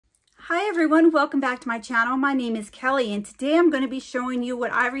Hi everyone, welcome back to my channel. My name is Kelly and today I'm going to be showing you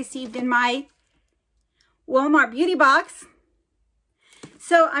what I received in my Walmart beauty box.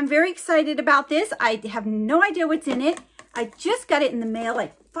 So I'm very excited about this. I have no idea what's in it. I just got it in the mail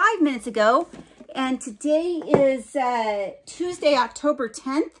like 5 minutes ago and today is Tuesday, October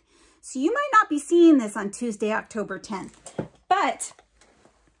 10th. So you might not be seeing this on Tuesday, October 10th, but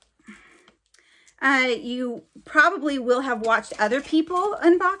you probably will have watched other people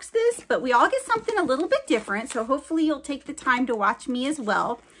unbox this, but we all get something a little bit different. So hopefully you'll take the time to watch me as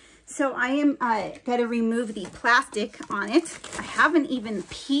well. So I am going to remove the plastic on it. I haven't even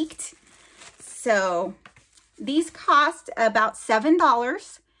peeked. So these cost about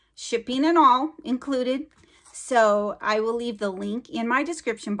 $7, shipping and all included. So I will leave the link in my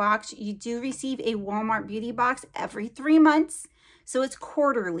description box. You do receive a Walmart beauty box every 3 months. So it's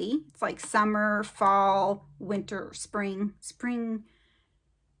quarterly. It's like summer, fall, winter, spring,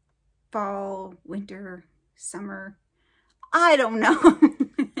 fall, winter, summer. I don't know.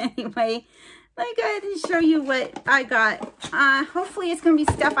 Anyway, let me go ahead and show you what I got. Hopefully it's going to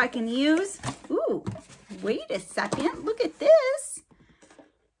be stuff I can use. Ooh, wait a second. Look at this.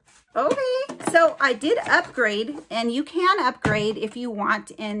 Okay, so I did upgrade, and you can upgrade if you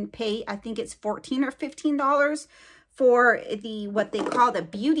want and pay, I think it's $14 or $15 for what they call the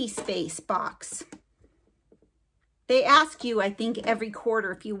BeautySpace Box. They ask you, I think, every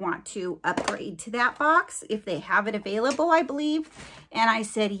quarter if you want to upgrade to that box, if they have it available, I believe. And I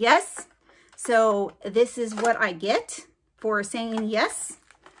said yes. So this is what I get for saying yes.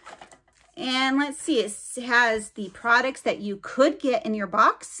 And let's see, it has the products that you could get in your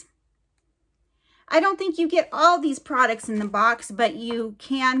box. I don't think you get all these products in the box, but you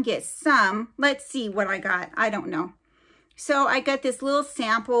can get some. Let's see what I got. I don't know. So I got this little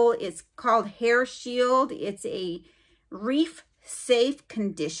sample. It's called Hair Shield. It's a reef safe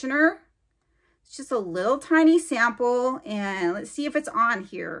conditioner. It's just a little tiny sample. And let's see if it's on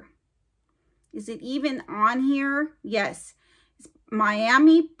here. Is it even on here? Yes. It's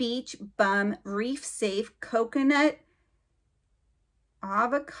Miami Beach Bum Reef Safe Coconut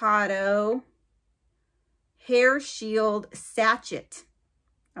Avocado Hair Shield Sachet.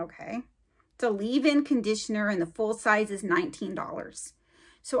 Okay. It's a leave-in conditioner and the full size is $19.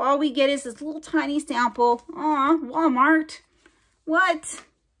 So all we get is this little tiny sample. Aw, Walmart. What?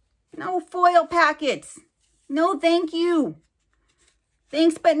 No foil packets. No thank you.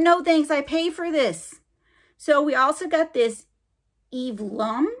 Thanks, but no thanks. I pay for this. So we also got this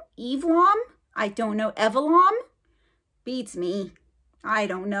Evelum. I don't know. Evelum? Beats me. I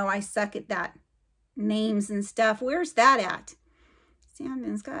don't know. I suck at that. Names and stuff. Where's that at? Sand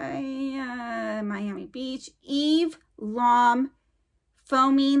and Sky, Miami Beach, Eve Lom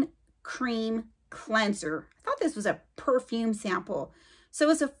Foaming Cream Cleanser. I thought this was a perfume sample. So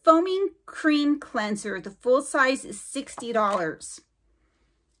it's a foaming cream cleanser. The full size is $60.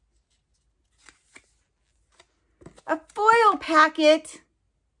 A foil packet.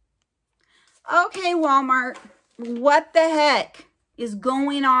 Okay, Walmart. What the heck is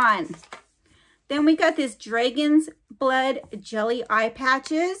going on? Then we got this Dragon's Blood Jelly Eye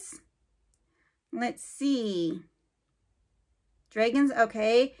Patches. Let's see.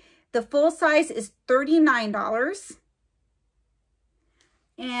 Okay. The full size is $39.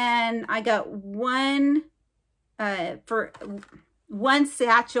 And I got one for one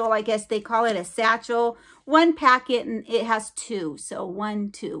satchel. I guess they call it a satchel. One packet, and it has 2. So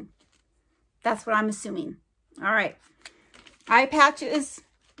 1, 2. That's what I'm assuming. All right. Eye patches.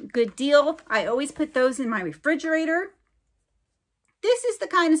 Good deal. I always put those in my refrigerator. This is the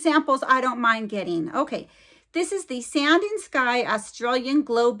kind of samples I don't mind getting. Okay, this is the Sand and Sky Australian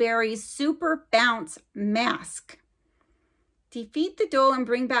Glowberries Super Bounce Mask. Defeat the dull and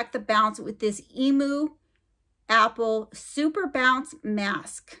bring back the bounce with this Emu Apple Super Bounce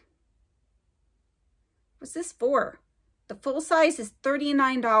Mask. What's this for? The full size is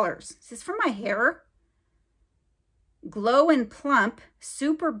 $39. Is this for my hair? Glow and Plump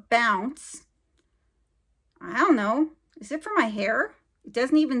Super Bounce. I don't know. Is it for my hair? It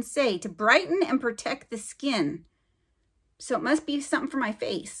doesn't even say. To brighten and protect the skin. So it must be something for my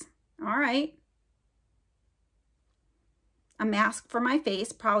face. All right. A mask for my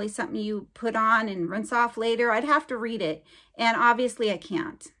face. Probably something you put on and rinse off later. I'd have to read it. And obviously I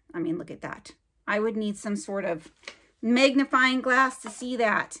can't. I mean, look at that. I would need some sort of magnifying glass to see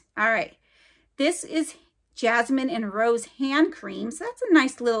that. All right. This is Jasmine and Rose hand creams. That's a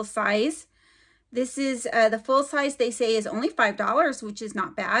nice little size. This is the full size, they say, is only $5, which is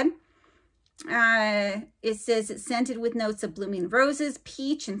not bad. It says it's scented with notes of blooming roses,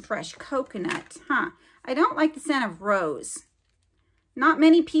 peach, and fresh coconut. I don't like the scent of rose. Not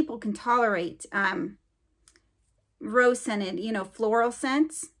many people can tolerate rose scented, you know, floral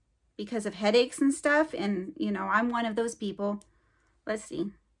scents because of headaches and stuff. And, you know, I'm one of those people. Let's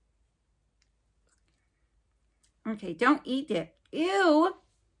see. Okay, don't eat it. Ew.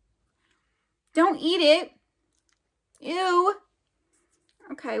 Don't eat it. Ew.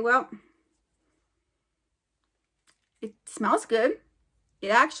 Okay, well, it smells good. It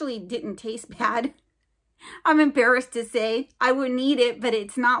actually didn't taste bad. I'm embarrassed to say I wouldn't eat it, but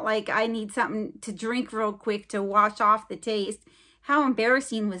it's not like I need something to drink real quick to wash off the taste. How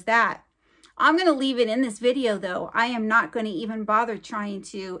embarrassing was that? I'm going to leave it in this video though. I am not going to even bother trying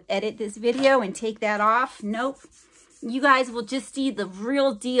to edit this video and take that off. Nope. You guys will just see the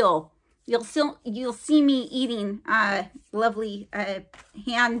real deal. You'll see me eating lovely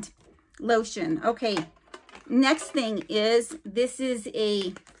hand lotion. Okay. Next thing is, this is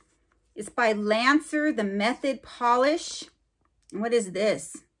it's by Lancer, the Method Polish. What is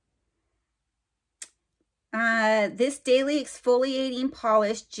this? This daily exfoliating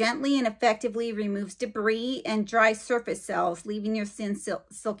polish gently and effectively removes debris and dry surface cells, leaving your skin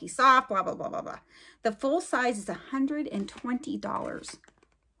silky soft, blah, blah, blah, blah, blah. The full size is $120.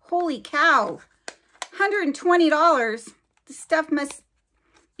 Holy cow. $120. This stuff must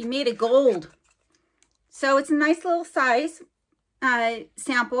be made of gold. So it's a nice little size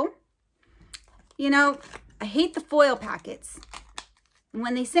sample. You know, I hate the foil packets.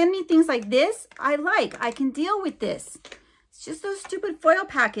 When they send me things like this, I can deal with this. It's just those stupid foil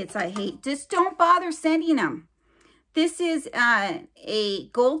packets I hate. Just don't bother sending them. This is a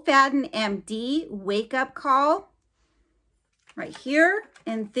Goldfaden MD wake up call right here.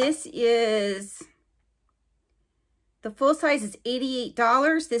 And this is, the full size is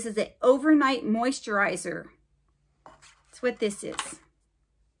 $88. This is an overnight moisturizer. That's what this is.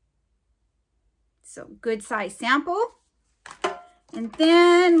 So good size sample. And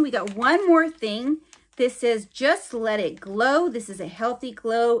then we got one more thing. This says Just Let It Glow. This is a Healthy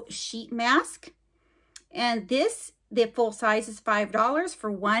Glow sheet mask. And this, the full size is $5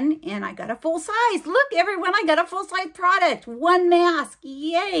 for one. And I got a full size. Look, everyone, I got a full size product. One mask.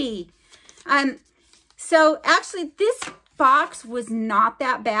 Yay. So actually this box was not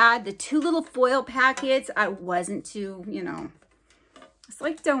that bad. The two little foil packets, I wasn't too, you know. It's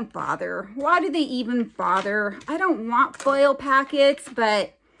like, don't bother. Why do they even bother? I don't want foil packets,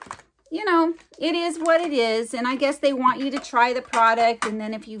 but, you know, it is what it is. And I guess they want you to try the product. And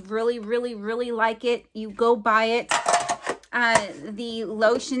then if you really, really, really like it, you go buy it. The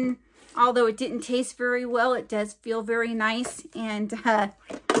lotion, although it didn't taste very well, it does feel very nice. And,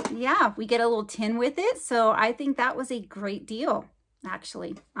 yeah, we get a little tin with it. So I think that was a great deal,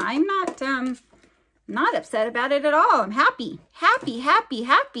 actually. I'm not upset about it at all. I'm happy, happy, happy,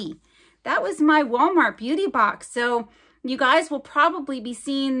 happy. That was my Walmart beauty box. So you guys will probably be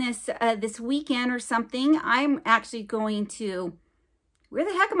seeing this this weekend or something. I'm actually going to, where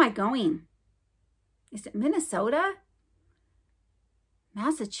the heck am I going? Is it Minnesota?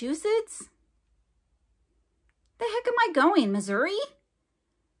 Massachusetts? The heck am I going? Missouri?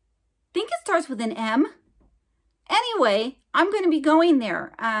 Think it starts with an M. Anyway, I'm going to be going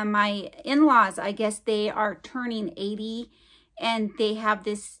there. My in-laws, I guess they are turning 80 and they have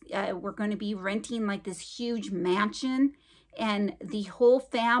this, we're going to be renting like this huge mansion and the whole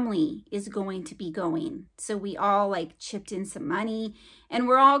family is going to be going. So we all like chipped in some money and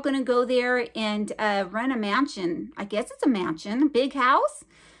we're all going to go there and rent a mansion. I guess it's a mansion, a big house.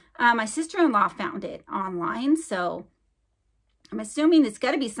 My sister-in-law found it online, so I'm assuming it's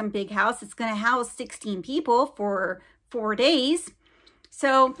got to be some big house. It's going to house 16 people for 4 days.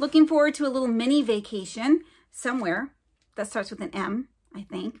 So looking forward to a little mini vacation somewhere. That starts with an M, I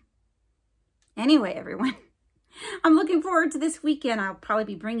think. Anyway, everyone, I'm looking forward to this weekend. I'll probably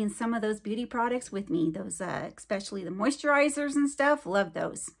be bringing some of those beauty products with me. Those, especially the moisturizers and stuff. Love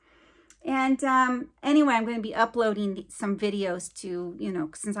those. And anyway, I'm going to be uploading some videos to, you know,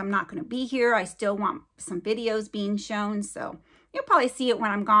 since I'm not going to be here, I still want some videos being shown. So you'll probably see it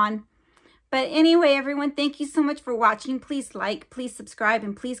when I'm gone. But anyway, everyone, thank you so much for watching. Please like, please subscribe,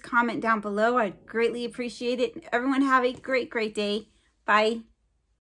 and please comment down below. I'd greatly appreciate it. Everyone have a great, great day. Bye.